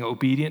becoming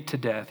obedient to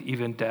death,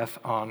 even death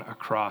on a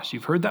cross.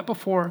 You've heard that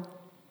before,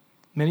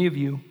 many of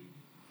you.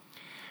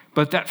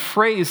 But that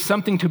phrase,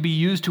 something to be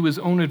used to his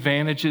own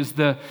advantage, is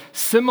the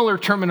similar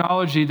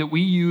terminology that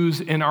we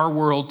use in our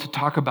world to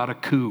talk about a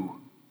coup.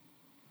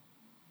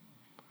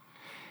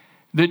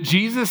 That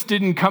Jesus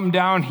didn't come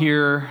down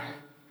here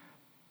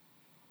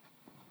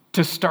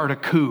to start a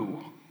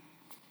coup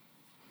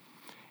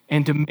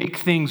and to make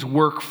things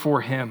work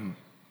for him.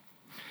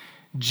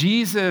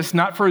 Jesus,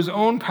 not for his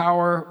own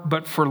power,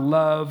 but for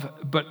love,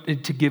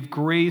 but to give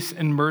grace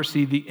and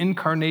mercy, the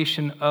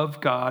incarnation of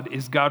God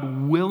is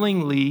God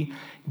willingly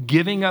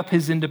giving up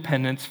his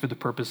independence for the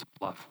purpose of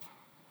love.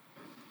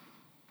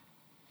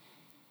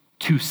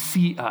 To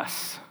see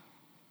us,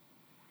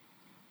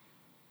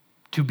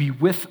 to be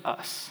with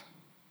us.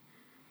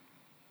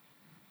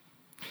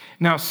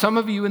 Now, some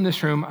of you in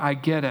this room, I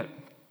get it.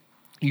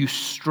 You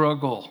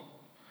struggle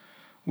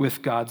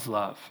with God's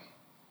love.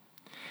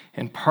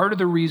 And part of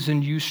the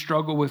reason you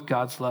struggle with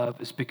God's love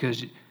is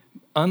because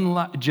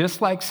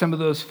just like some of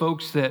those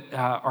folks that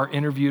are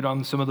interviewed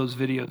on some of those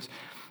videos,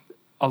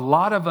 a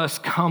lot of us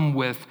come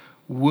with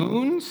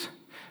wounds,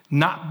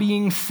 not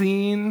being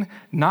seen,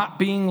 not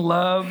being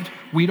loved.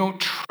 We don't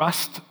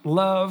trust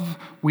love.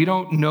 We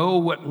don't know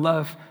what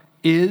love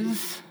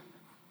is.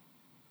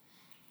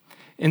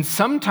 And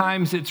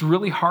sometimes it's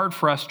really hard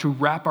for us to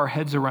wrap our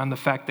heads around the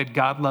fact that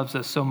God loves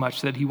us so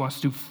much that he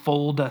wants to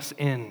fold us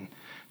in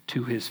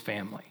to his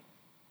family.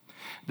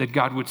 That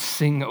God would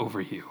sing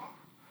over you.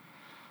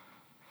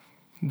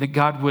 That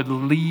God would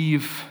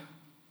leave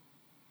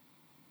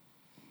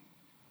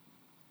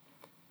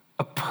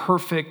a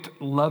perfect,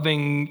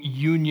 loving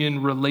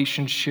union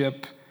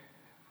relationship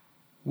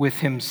with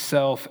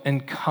himself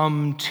and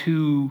come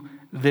to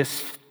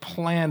this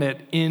planet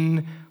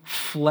in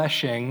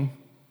fleshing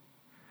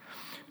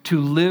to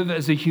live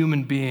as a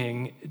human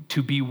being,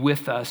 to be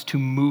with us, to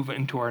move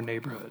into our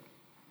neighborhood.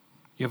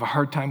 You have a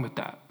hard time with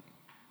that.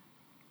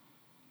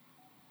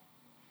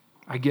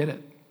 I get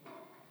it.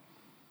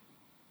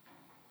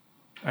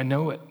 I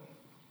know it.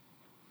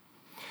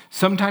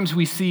 Sometimes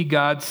we see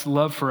God's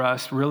love for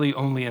us really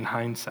only in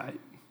hindsight.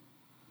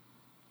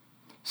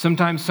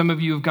 Sometimes some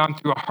of you have gone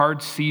through a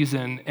hard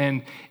season,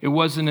 and it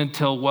wasn't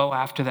until well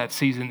after that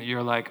season that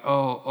you're like,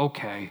 oh,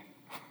 okay.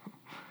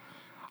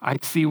 I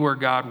see where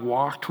God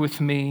walked with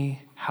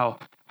me, how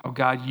how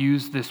God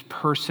used this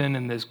person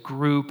and this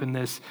group and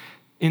this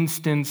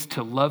instance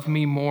to love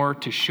me more,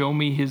 to show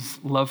me his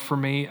love for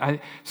me.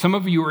 Some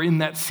of you are in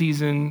that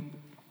season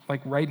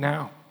like right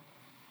now.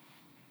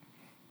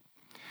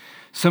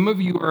 Some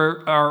of you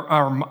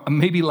are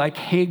maybe like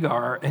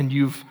Hagar, and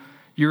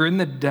you're in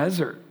the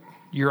desert.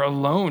 You're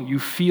alone. You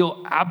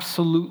feel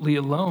absolutely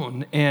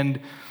alone. And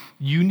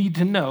you need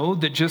to know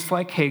that just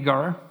like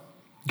Hagar,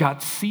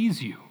 God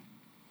sees you.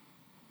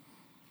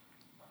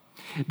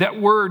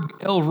 That word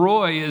El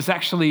Roi is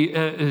actually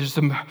there's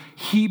some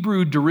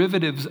Hebrew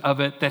derivatives of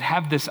it that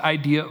have this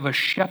idea of a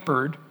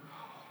shepherd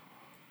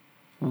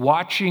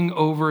watching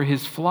over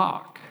his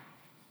flock.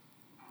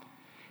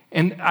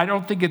 And I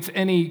don't think it's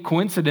any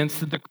coincidence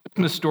that the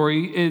Christmas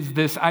story is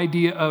this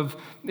idea of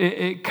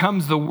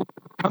the word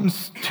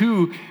comes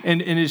to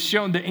and is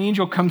shown, the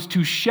angel comes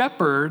to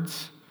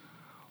shepherds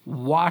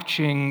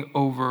watching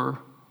over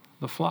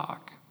the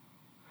flock.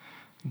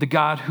 The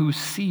God who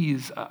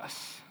sees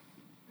us.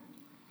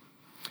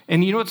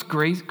 And you know what's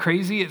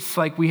crazy? It's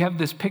like we have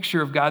this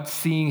picture of God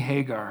seeing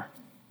Hagar.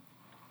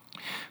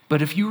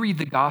 But if you read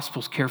the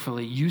Gospels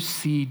carefully, you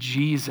see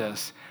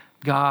Jesus,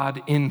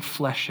 God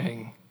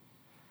infleshing,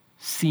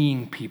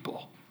 seeing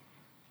people,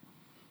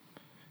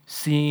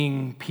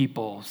 seeing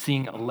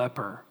a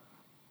leper,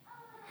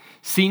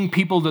 seeing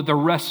people that the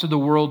rest of the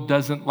world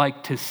doesn't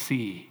like to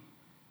see.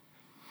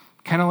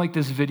 Kind of like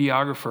this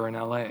videographer in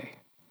LA.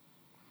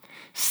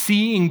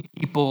 Seeing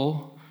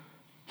people,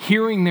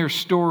 hearing their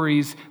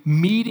stories,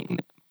 meeting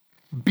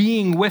them,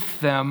 being with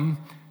them,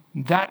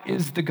 that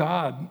is the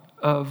God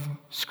of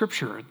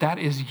Scripture. That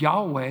is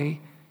Yahweh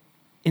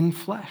in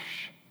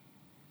flesh.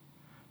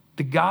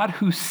 The God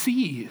who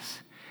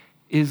sees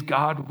is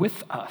God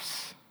with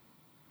us.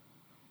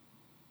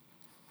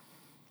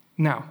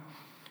 Now,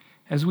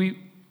 as we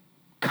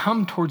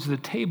come towards the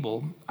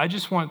table, I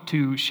just want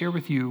to share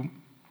with you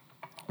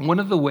one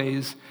of the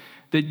ways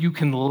that you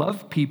can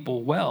love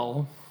people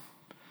well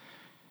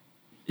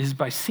is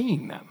by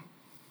seeing them,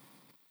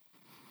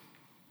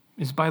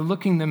 is by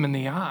looking them in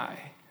the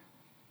eye,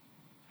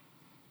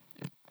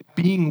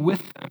 being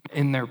with them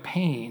in their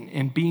pain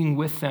and being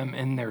with them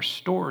in their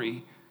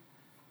story,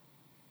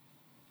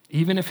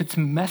 even if it's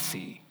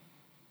messy.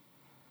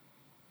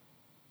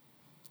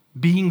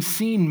 Being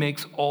seen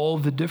makes all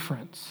the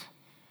difference.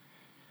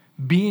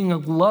 Being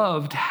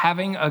loved,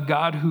 having a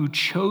God who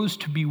chose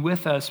to be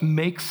with us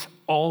makes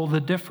all the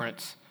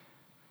difference.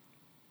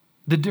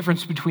 The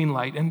difference between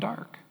light and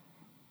dark.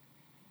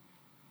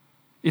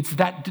 It's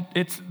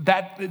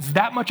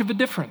that much of a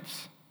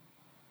difference.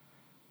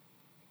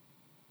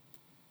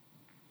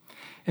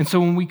 And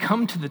so when we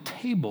come to the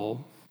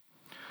table,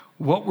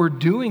 what we're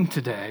doing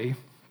today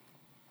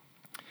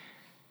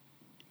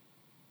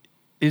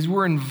is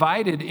we're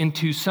invited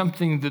into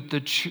something that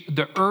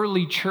the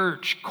early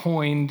church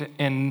coined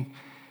and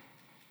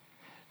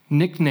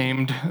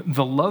nicknamed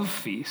the love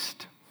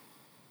feast,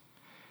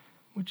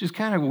 which is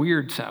kind of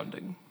weird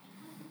sounding.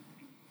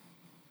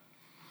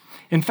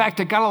 In fact,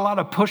 it got a lot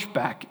of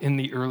pushback in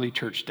the early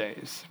church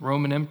days.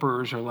 Roman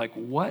emperors are like,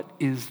 what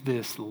is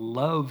this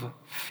love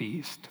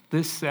feast?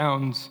 This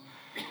sounds...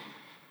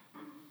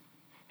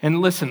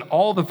 And listen,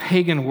 all the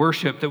pagan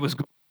worship that was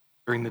going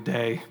on during the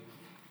day,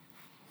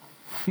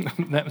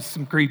 that was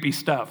some creepy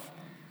stuff.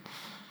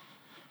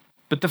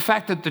 But the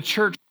fact that the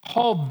church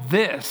called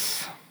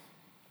this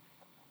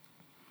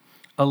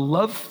a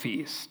love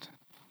feast,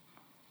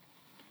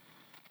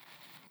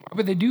 why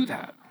would they do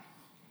that?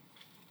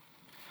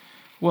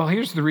 Well,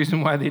 here's the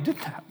reason why they did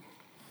that.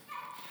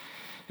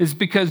 Is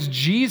because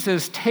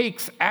Jesus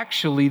takes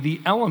actually the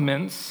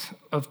elements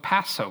of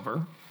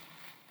Passover,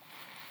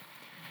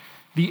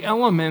 the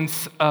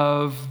elements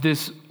of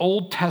this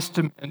Old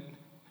Testament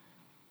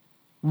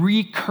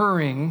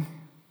recurring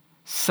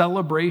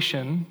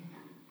celebration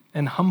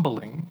and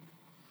humbling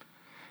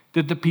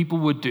that the people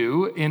would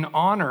do in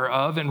honor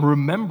of and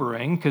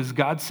remembering, because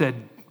God said,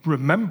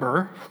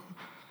 remember,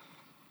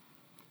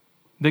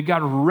 that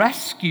God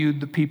rescued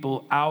the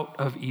people out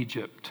of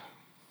Egypt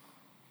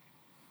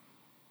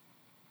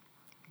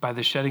by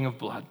the shedding of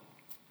blood.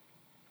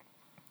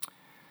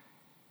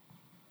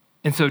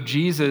 And so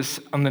Jesus,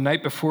 on the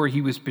night before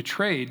he was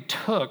betrayed,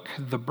 took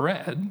the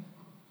bread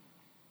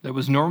that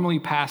was normally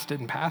passed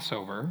in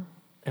Passover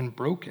and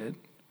broke it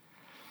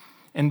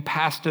and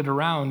passed it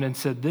around and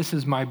said, this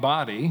is my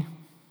body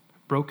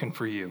broken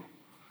for you.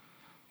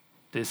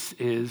 This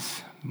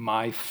is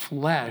my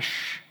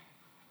flesh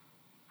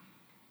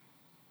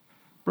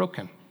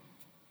broken.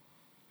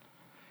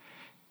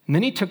 And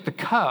then he took the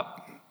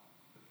cup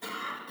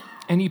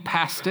and he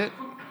passed it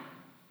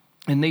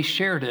and they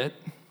shared it.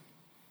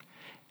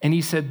 And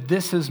he said,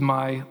 this is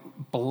my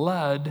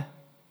blood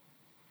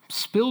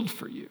spilled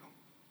for you.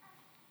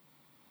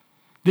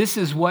 This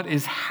is what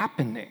is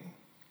happening.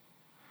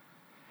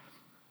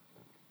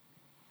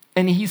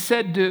 And he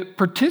said to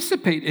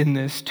participate in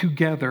this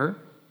together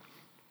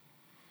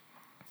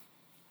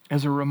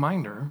as a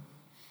reminder,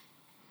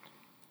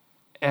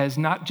 as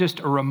not just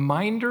a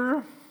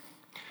reminder,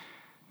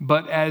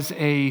 but as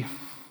a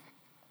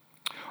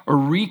a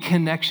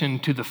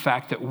reconnection to the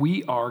fact that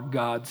we are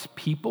God's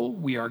people,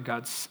 we are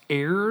God's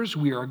heirs,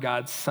 we are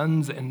God's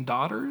sons and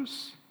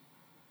daughters.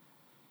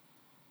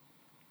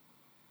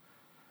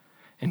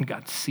 And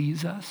God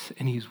sees us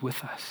and he's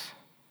with us.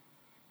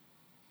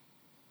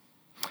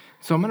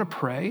 So I'm going to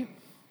pray.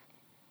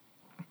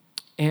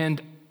 And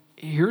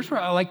here's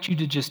where I'd like you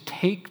to just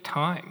take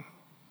time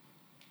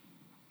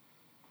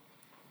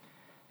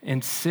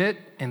and sit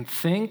and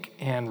think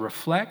and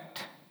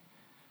reflect.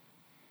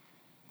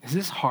 Is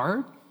this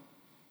hard?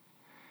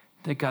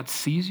 That God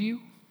sees you?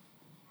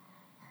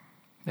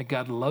 That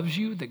God loves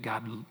you? That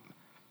God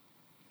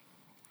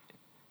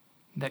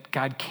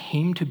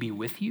came to be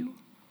with you?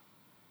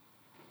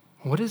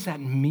 What does that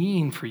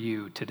mean for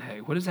you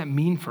today? What does that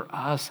mean for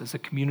us as a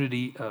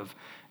community of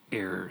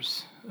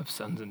heirs, of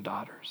sons and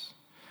daughters?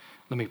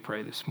 Let me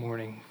pray this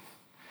morning.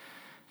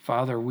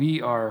 Father,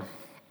 we are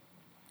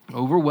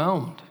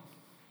overwhelmed.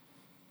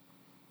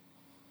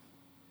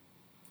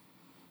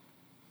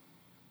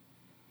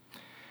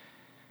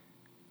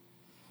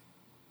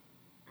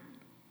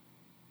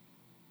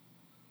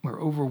 We're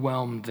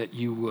overwhelmed that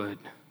you would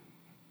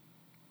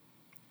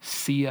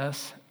see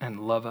us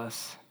and love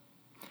us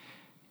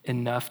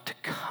enough to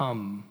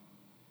come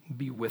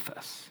be with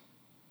us.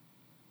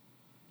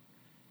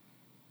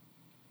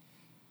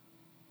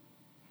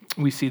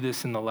 We see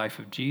this in the life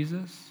of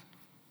Jesus,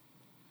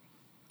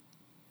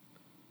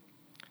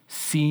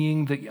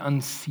 seeing the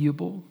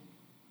unseeable,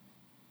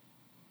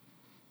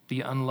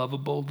 the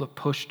unlovable, the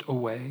pushed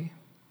away.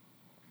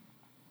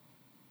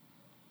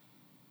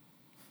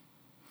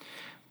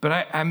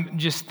 But I'm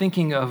just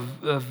thinking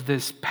of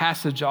this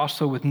passage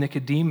also with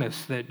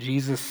Nicodemus, that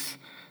Jesus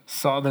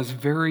saw this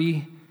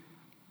very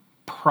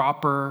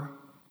proper,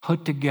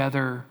 put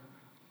together,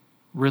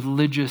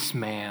 religious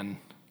man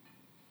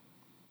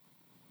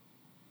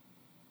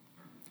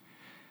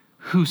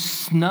who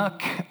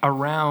snuck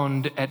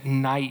around at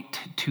night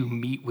to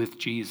meet with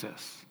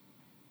Jesus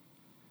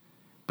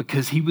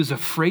because he was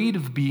afraid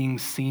of being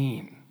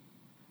seen.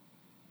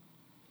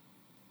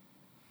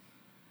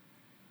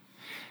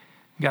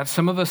 God,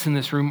 some of us in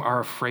this room are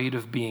afraid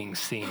of being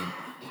seen.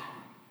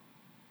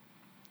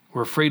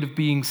 We're afraid of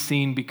being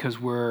seen because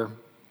we're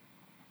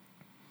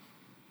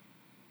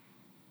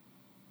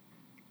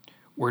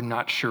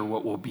not sure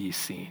what will be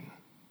seen.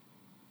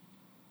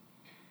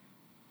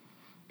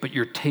 But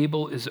your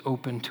table is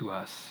open to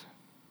us,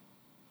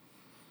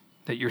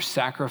 that your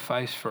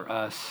sacrifice for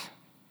us,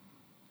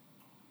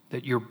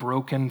 that your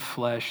broken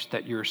flesh,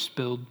 that your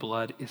spilled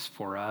blood is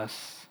for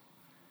us.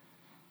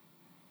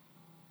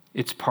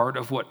 It's part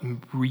of what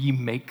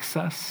remakes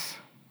us.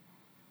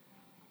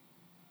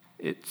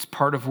 It's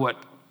part of what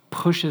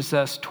pushes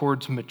us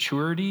towards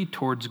maturity,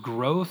 towards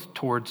growth,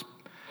 towards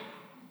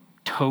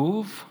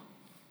tov.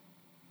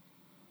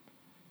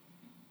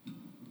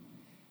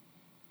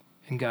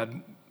 And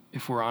God,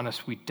 if we're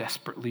honest, we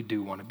desperately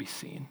do want to be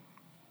seen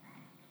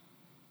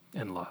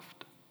and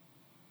loved.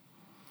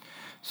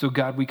 So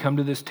God, we come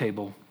to this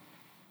table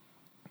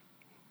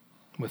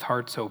with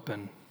hearts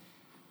open,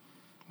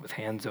 with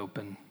hands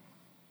open,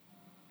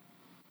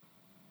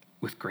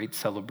 with great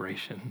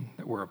celebration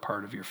that we're a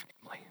part of your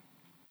family.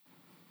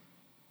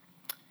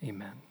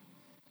 Amen.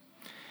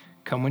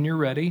 Come when you're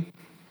ready.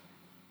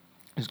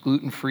 It's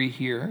gluten-free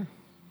here.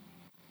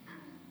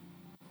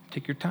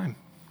 Take your time.